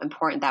how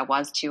important that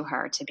was to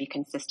her to be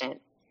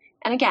consistent.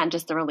 And again,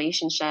 just the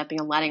relationship,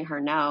 letting her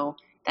know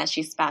that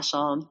she's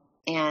special.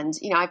 And,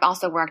 I've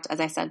also worked,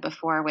 as I said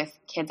before, with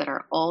kids that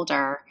are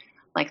older,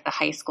 like the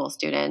high school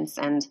students.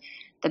 And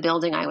the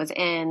building I was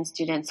in,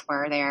 students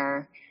were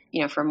there,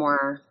 for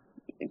more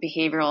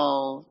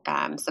behavioral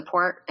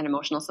support and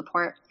emotional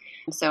support.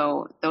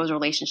 So those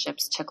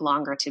relationships took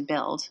longer to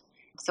build.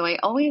 So I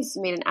always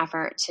made an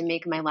effort to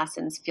make my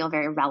lessons feel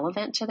very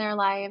relevant to their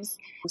lives.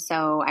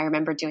 So I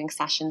remember doing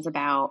sessions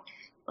about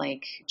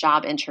like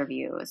job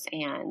interviews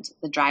and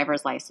the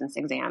driver's license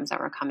exams that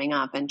were coming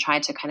up, and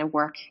tried to kind of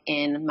work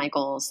in my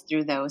goals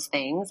through those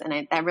things.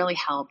 And that really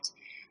helped.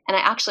 And I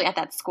actually, at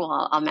that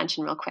school, I'll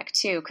mention real quick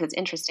too, because it's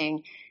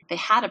interesting, they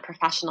had a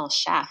professional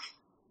chef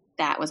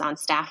that was on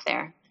staff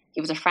there.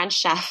 He was a French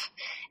chef.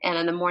 And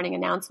in the morning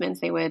announcements,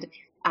 they would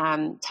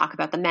talk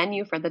about the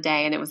menu for the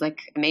day. And it was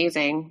like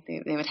amazing.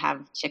 They would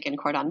have chicken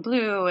cordon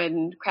bleu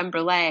and creme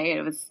brulee.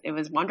 It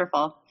was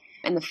wonderful.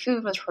 And the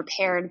food was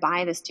prepared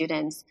by the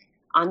students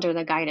under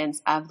the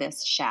guidance of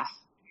this chef.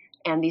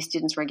 And these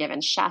students were given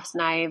chef's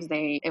knives.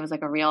 It was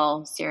like a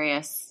real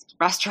serious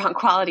restaurant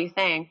quality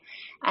thing.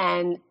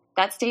 And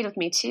that stayed with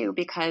me too,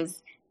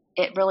 because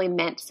it really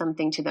meant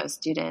something to those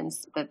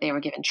students that they were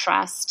given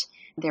trust,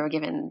 they were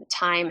given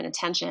time and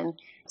attention.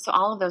 So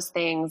all of those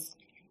things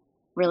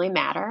really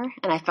matter.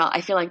 And I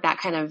feel like that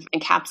kind of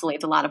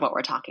encapsulates a lot of what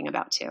we're talking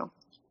about too.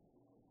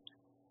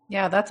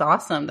 Yeah, that's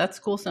awesome. That's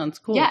cool. Sounds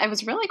cool. Yeah, it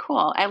was really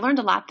cool. I learned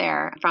a lot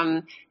there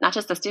from not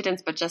just the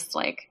students, but just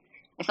like,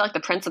 I feel like the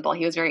principal,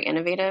 he was very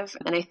innovative.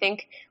 And I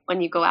think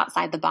when you go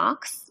outside the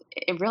box,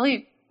 it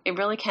really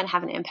can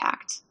have an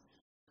impact.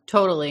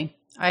 Totally.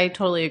 I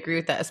totally agree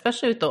with that,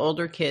 especially with the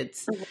older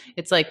kids. Mm-hmm.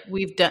 It's like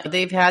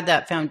they've had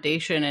that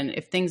foundation, and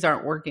if things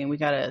aren't working, we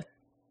got to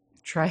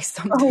try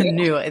something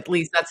new. At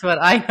least that's what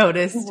I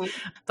noticed.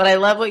 Mm-hmm. But I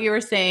love what you were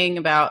saying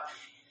about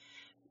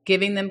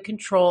giving them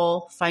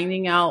control,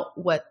 finding out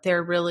what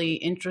they're really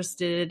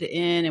interested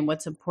in and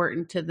what's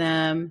important to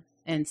them,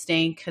 and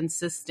staying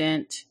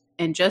consistent.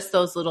 And just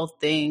those little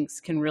things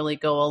can really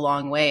go a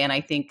long way. And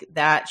I think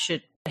that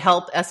should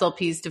help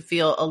SLPs to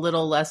feel a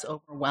little less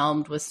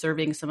overwhelmed with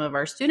serving some of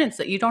our students,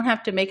 that you don't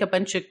have to make a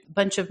bunch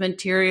of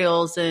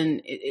materials.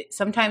 And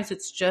sometimes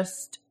it's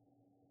just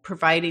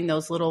providing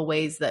those little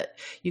ways that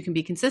you can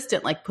be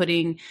consistent, like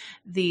putting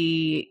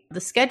the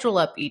schedule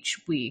up each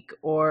week,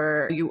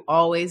 or you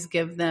always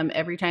give them,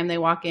 every time they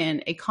walk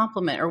in, a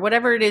compliment, or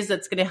whatever it is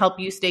that's going to help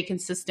you stay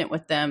consistent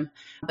with them.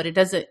 But it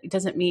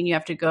doesn't mean you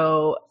have to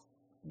go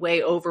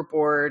way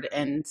overboard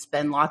and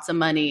spend lots of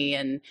money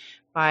and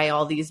buy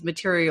all these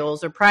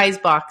materials or prize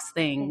box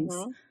things.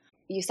 Mm-hmm.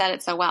 You said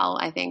it so well.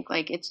 I think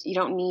you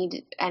don't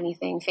need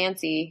anything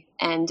fancy,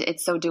 and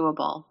it's so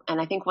doable. And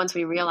I think once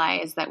we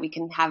realize that we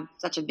can have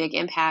such a big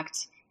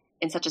impact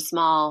in such a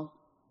small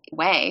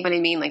way, what I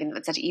mean, like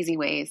in such easy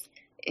ways,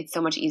 it's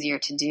so much easier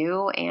to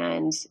do.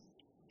 And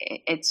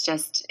it's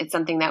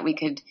something that we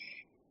could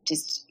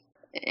just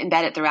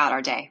embed it throughout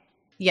our day.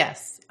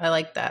 Yes, I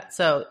like that.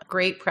 So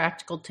great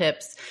practical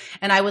tips.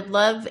 And I would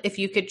love if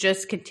you could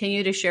just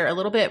continue to share a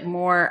little bit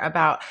more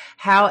about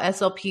how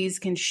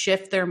SLPs can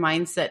shift their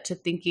mindset to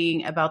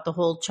thinking about the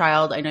whole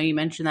child. I know you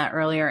mentioned that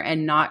earlier,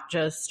 and not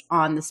just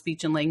on the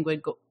speech and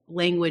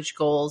language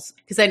goals.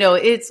 Because I know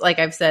it's, like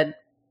I've said,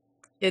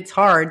 it's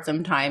hard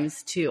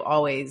sometimes to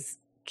always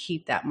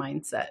keep that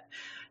mindset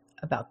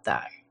about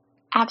that.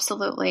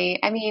 Absolutely.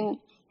 I mean,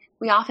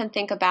 we often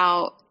think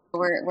about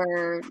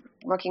we're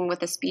working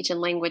with a speech and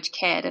language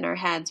kid in our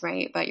heads,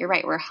 right? But you're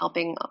right, we're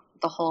helping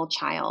the whole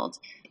child.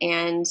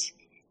 And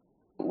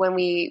when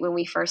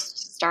we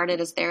first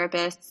started as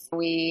therapists,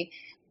 we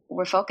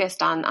were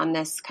focused on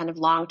this kind of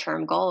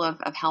long-term goal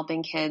of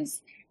helping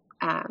kids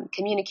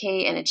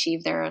communicate and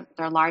achieve their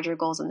larger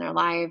goals in their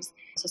lives.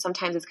 So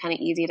sometimes it's kind of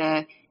easy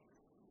to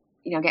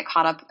get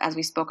caught up, as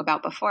we spoke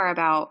about before,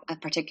 about a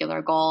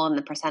particular goal and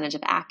the percentage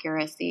of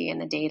accuracy and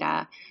the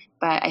data.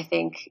 But I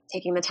think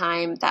taking the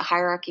time, that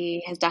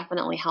hierarchy has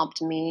definitely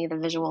helped me, the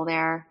visual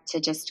there, to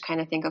just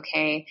kind of think,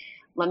 okay,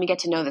 let me get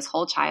to know this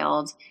whole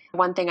child.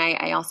 One thing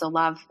I also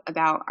love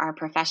about our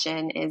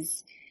profession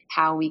is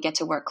how we get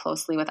to work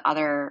closely with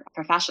other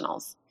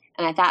professionals.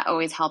 And that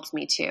always helps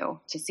me too,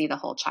 to see the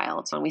whole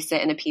child. So when we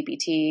sit in a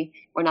PPT,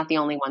 we're not the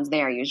only ones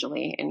there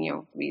usually. And,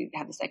 we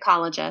have the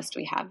psychologist,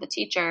 we have the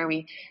teacher,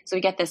 so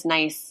we get this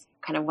nice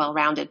kind of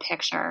well-rounded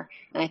picture.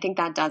 And I think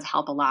that does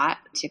help a lot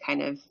to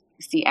kind of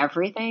see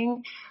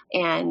everything.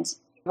 And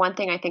one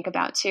thing I think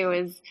about too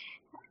is,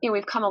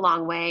 we've come a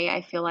long way,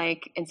 I feel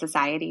like, in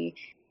society.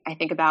 I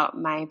think about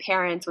my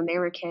parents when they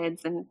were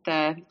kids, and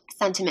the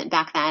sentiment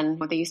back then,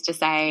 what they used to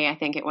say, I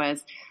think it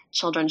was,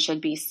 children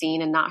should be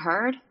seen and not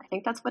heard. I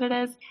think that's what it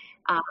is.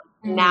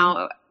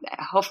 Now,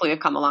 hopefully we've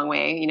come a long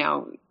way,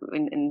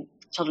 and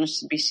children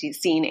should be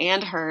seen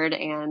and heard.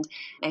 And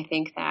I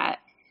think that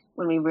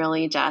when we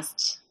really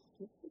just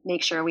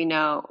make sure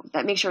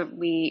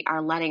we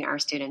are letting our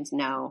students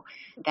know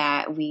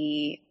that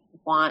we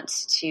want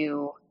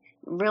to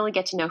really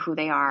get to know who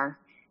they are.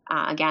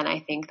 Again, I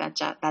think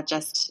that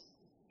just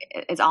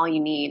is all you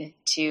need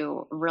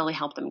to really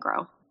help them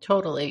grow.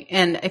 Totally.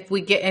 And if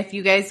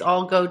you guys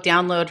all go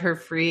download her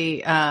free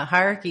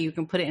hierarchy, you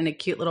can put it in a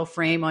cute little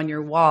frame on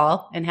your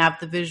wall and have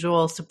the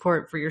visual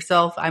support for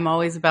yourself. I'm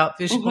always about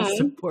visual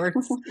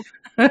supports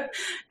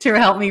to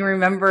help me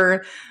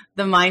remember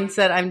the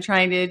mindset I'm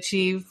trying to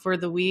achieve for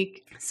the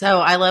week.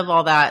 So I love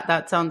all that.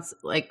 That sounds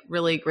like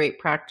really great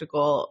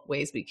practical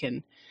ways we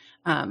can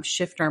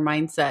shift our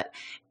mindset.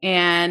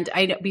 And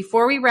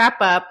before we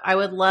wrap up, I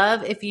would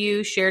love if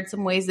you shared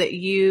some ways that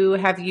you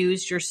have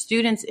used your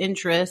students'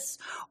 interests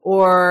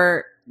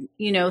or,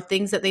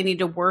 things that they need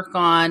to work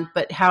on,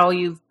 but how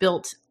you've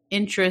built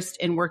interest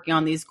in working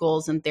on these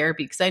goals in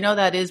therapy. Because I know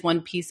that is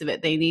one piece of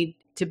it. They need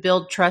to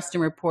build trust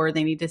and rapport.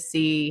 They need to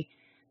see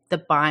the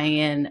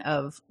buy-in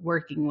of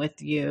working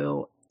with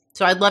you.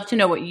 So I'd love to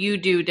know what you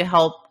do to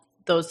help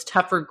those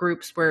tougher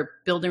groups where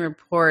building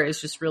rapport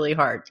is just really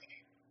hard.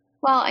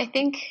 Well, I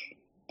think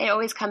it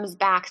always comes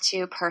back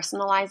to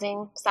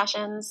personalizing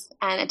sessions,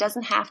 and it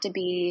doesn't have to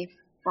be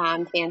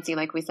fancy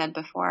like we said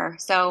before.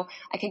 So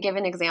I could give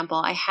an example.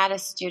 I had a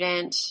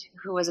student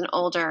who was an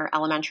older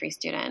elementary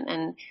student,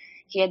 and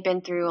he had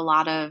been through a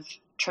lot of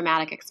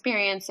traumatic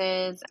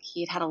experiences.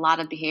 He'd had a lot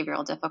of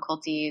behavioral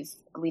difficulties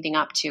leading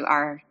up to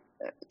our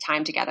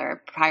time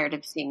together prior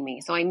to seeing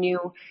me. So I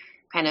knew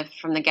kind of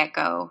from the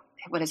get-go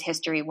what his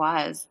history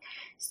was.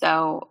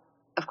 So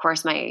of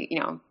course my,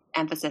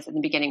 emphasis in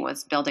the beginning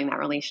was building that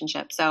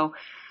relationship. So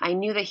I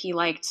knew that he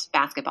liked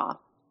basketball,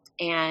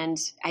 and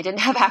I didn't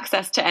have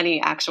access to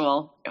any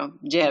actual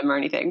gym or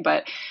anything,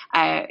 but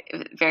I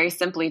very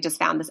simply just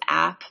found this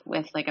app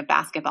with like a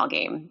basketball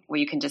game where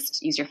you can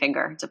just use your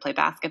finger to play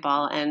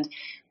basketball. And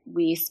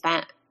we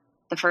spent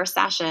the first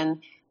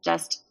session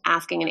just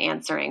asking and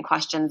answering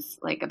questions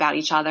like about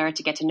each other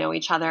to get to know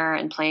each other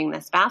and playing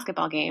this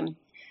basketball game.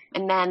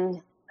 And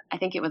then I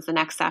think it was the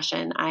next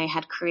session, I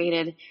had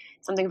created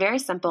something very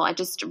simple. I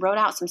just wrote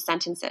out some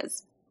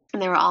sentences,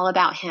 and they were all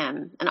about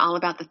him and all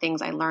about the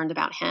things I learned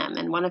about him.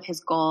 And one of his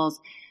goals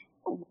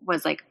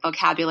was like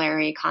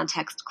vocabulary,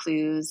 context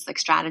clues, like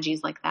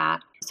strategies like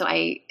that. So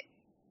I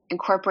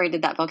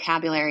incorporated that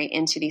vocabulary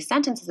into these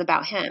sentences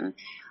about him.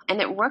 And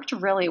it worked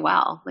really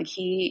well. Like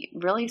he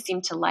really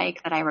seemed to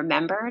like that I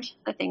remembered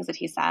the things that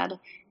he said,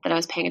 that I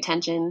was paying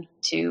attention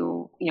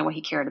to, what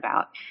he cared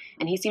about.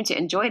 And he seemed to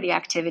enjoy the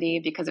activity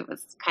because it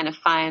was kind of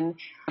fun.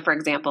 For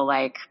example,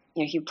 like,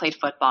 he played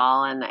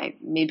football, and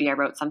maybe I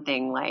wrote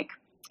something like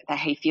that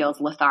he feels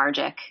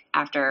lethargic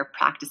after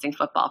practicing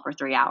football for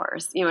 3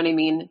 hours. You know what I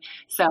mean?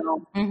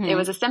 So It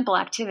was a simple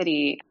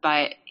activity,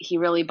 but he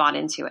really bought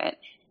into it.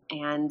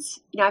 And,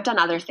 I've done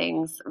other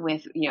things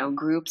with,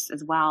 groups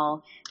as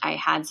well. I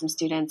had some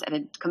students at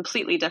a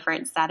completely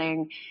different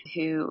setting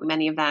who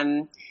many of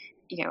them,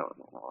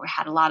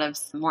 had a lot of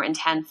more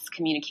intense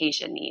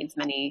communication needs.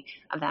 Many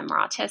of them were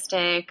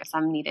autistic.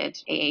 Some needed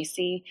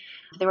AAC.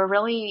 They were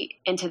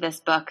really into this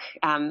book,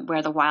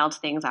 Where the Wild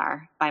Things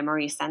Are by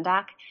Maurice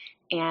Sendak.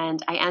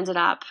 And I ended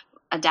up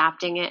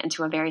adapting it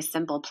into a very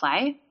simple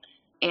play.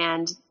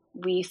 And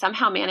we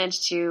somehow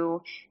managed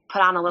to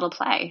put on a little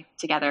play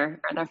together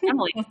for their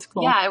family. That's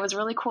cool. Yeah, it was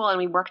really cool. And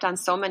we worked on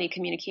so many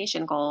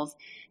communication goals.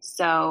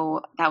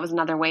 So that was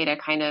another way to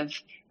kind of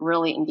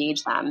really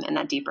engage them in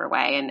that deeper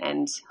way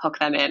and hook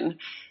them in.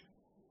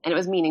 And it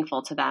was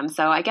meaningful to them.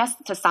 So I guess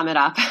to sum it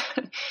up,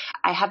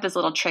 I have this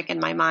little trick in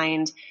my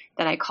mind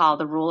that I call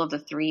the rule of the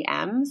 3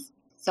 M's.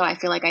 So I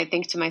feel like I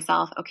think to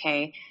myself,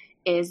 okay,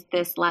 is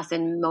this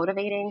lesson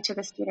motivating to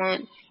the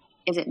student?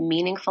 Is it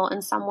meaningful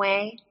in some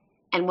way?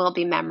 And will it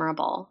be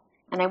memorable?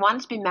 And I want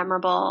it to be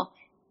memorable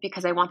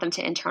because I want them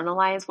to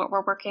internalize what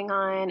we're working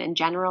on and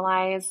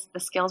generalize the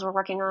skills we're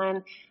working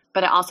on.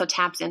 But it also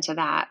taps into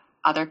that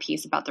other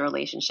piece about the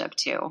relationship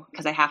too,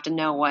 because I have to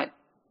know what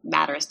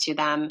matters to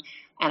them,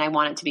 and I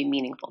want it to be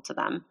meaningful to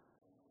them.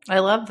 I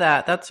love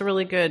that. That's a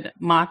really good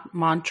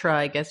mantra,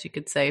 I guess you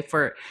could say,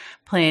 for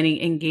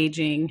planning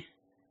engaging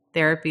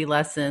therapy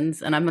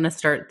lessons. And I'm going to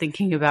start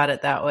thinking about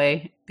it that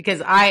way,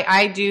 because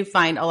I do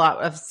find a lot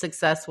of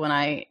success when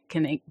I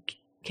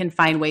can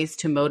find ways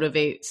to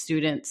motivate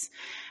students.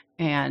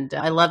 And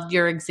I loved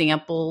your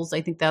examples.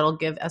 I think that'll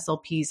give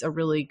SLPs a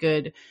really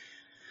good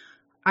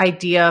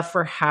idea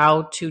for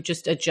how to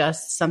just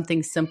adjust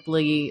something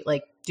simply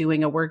like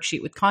doing a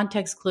worksheet with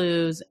context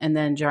clues, and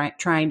then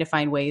trying to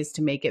find ways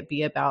to make it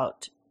be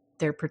about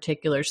their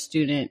particular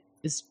student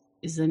is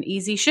an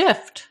easy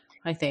shift,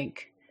 I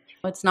think.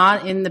 It's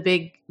not in the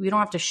big, we don't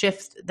have to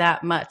shift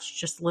that much,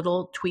 just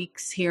little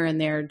tweaks here and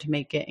there to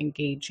make it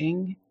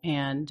engaging.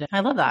 And I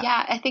love that.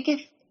 Yeah, I think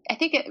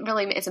it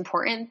really is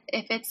important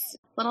if it's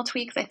little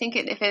tweaks. I think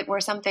if it were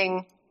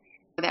something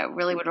that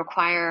really would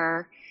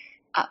require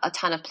a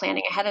ton of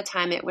planning ahead of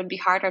time, it would be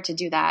harder to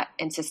do that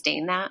and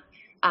sustain that.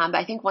 But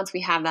I think once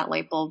we have that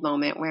light bulb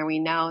moment where we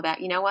know that,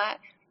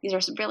 these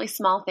are some really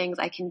small things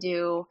I can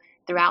do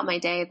throughout my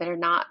day that are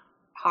not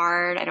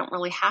hard. I don't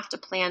really have to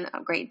plan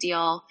a great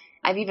deal.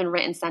 I've even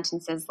written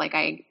sentences like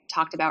I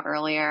talked about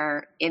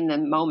earlier in the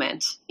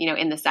moment,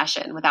 in the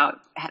session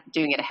without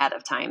doing it ahead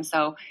of time.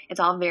 So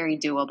it's all very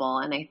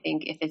doable. And I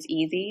think if it's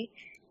easy,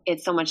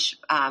 it's so much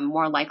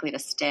more likely to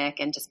stick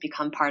and just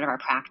become part of our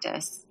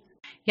practice.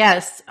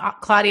 Yes,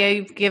 Claudia,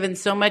 you've given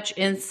so much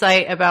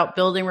insight about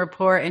building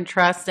rapport and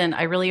trust, and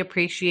I really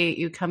appreciate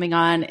you coming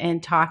on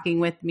and talking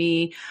with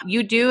me.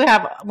 You do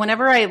have,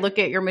 whenever I look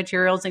at your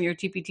materials in your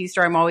TPT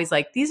store, I'm always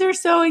like, these are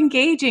so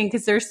engaging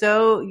because they're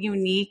so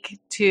unique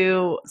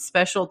to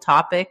special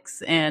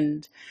topics,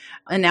 and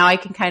now I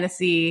can kind of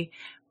see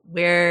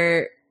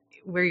where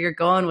you're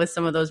going with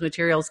some of those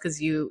materials,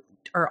 because you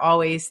are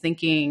always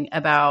thinking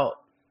about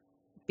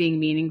being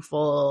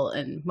meaningful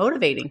and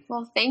motivating.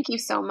 Well, thank you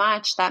so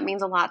much. That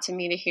means a lot to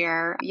me to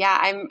hear. Yeah,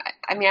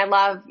 I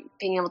love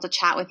being able to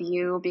chat with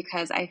you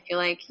because I feel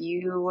like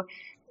you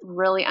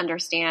really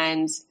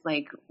understand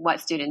like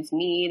what students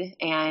need,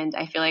 and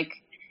I feel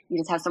like you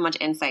just have so much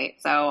insight.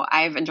 So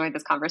I've enjoyed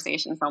this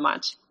conversation so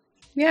much.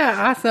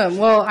 Yeah, awesome.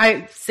 Well,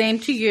 same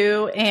to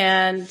you.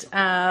 And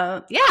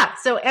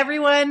so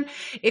everyone,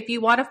 if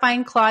you want to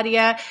find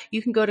Claudia,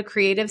 you can go to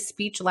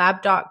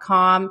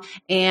creativespeechlab.com.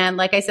 And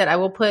like I said, I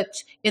will put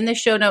in the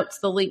show notes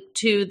the link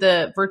to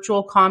the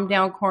virtual calm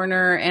down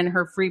corner and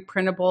her free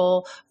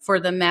printable for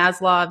the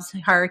Maslow's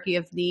hierarchy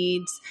of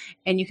needs.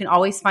 And you can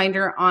always find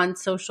her on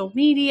social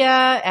media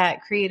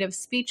at Creative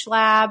Speech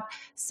Lab.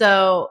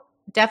 So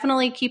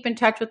definitely keep in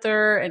touch with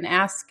her and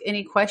ask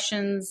any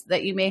questions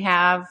that you may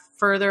have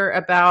further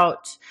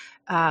about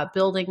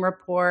building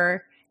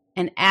rapport.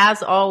 And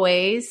as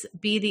always,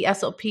 be the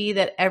SLP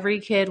that every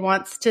kid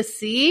wants to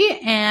see.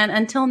 And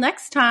until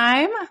next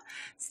time,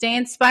 stay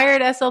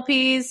inspired,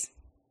 SLPs.